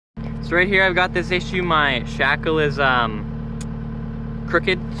So right here I've got this issue. My shackle is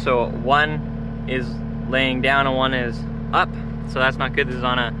crooked, so one is laying down and one is up, so that's not good. This is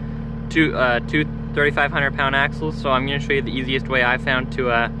on a two 3,500 pound axles, so I'm going to show you the easiest way I found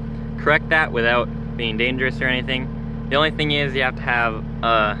to correct that without being dangerous or anything. The only thing is you have to have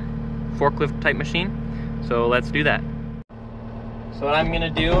a forklift type machine, so let's do that. So what I'm going to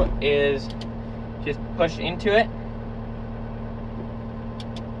do is just push into it,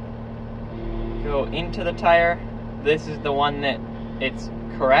 go into the tire. This is the one that it's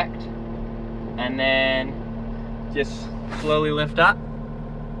correct, and then just slowly lift up.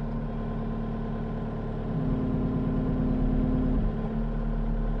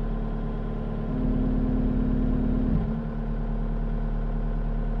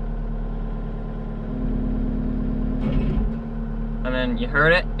 And then you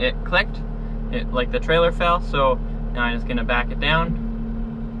heard it, it clicked, like the trailer fell, so now I'm just gonna back it down,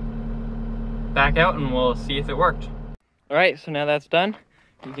 back out, and we'll see if it worked. All right, so now that's done.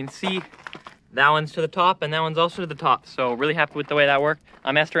 You can see that one's to the top and that one's also to the top, so really happy with the way that worked.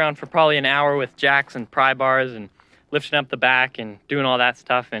 I messed around for probably an hour with jacks and pry bars and lifting up the back and doing all that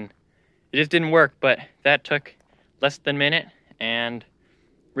stuff, and it just didn't work, but that took less than a minute and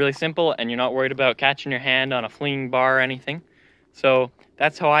really simple, and you're not worried about catching your hand on a fleeing bar or anything. So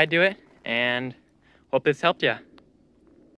that's how I do it, and hope this helped you.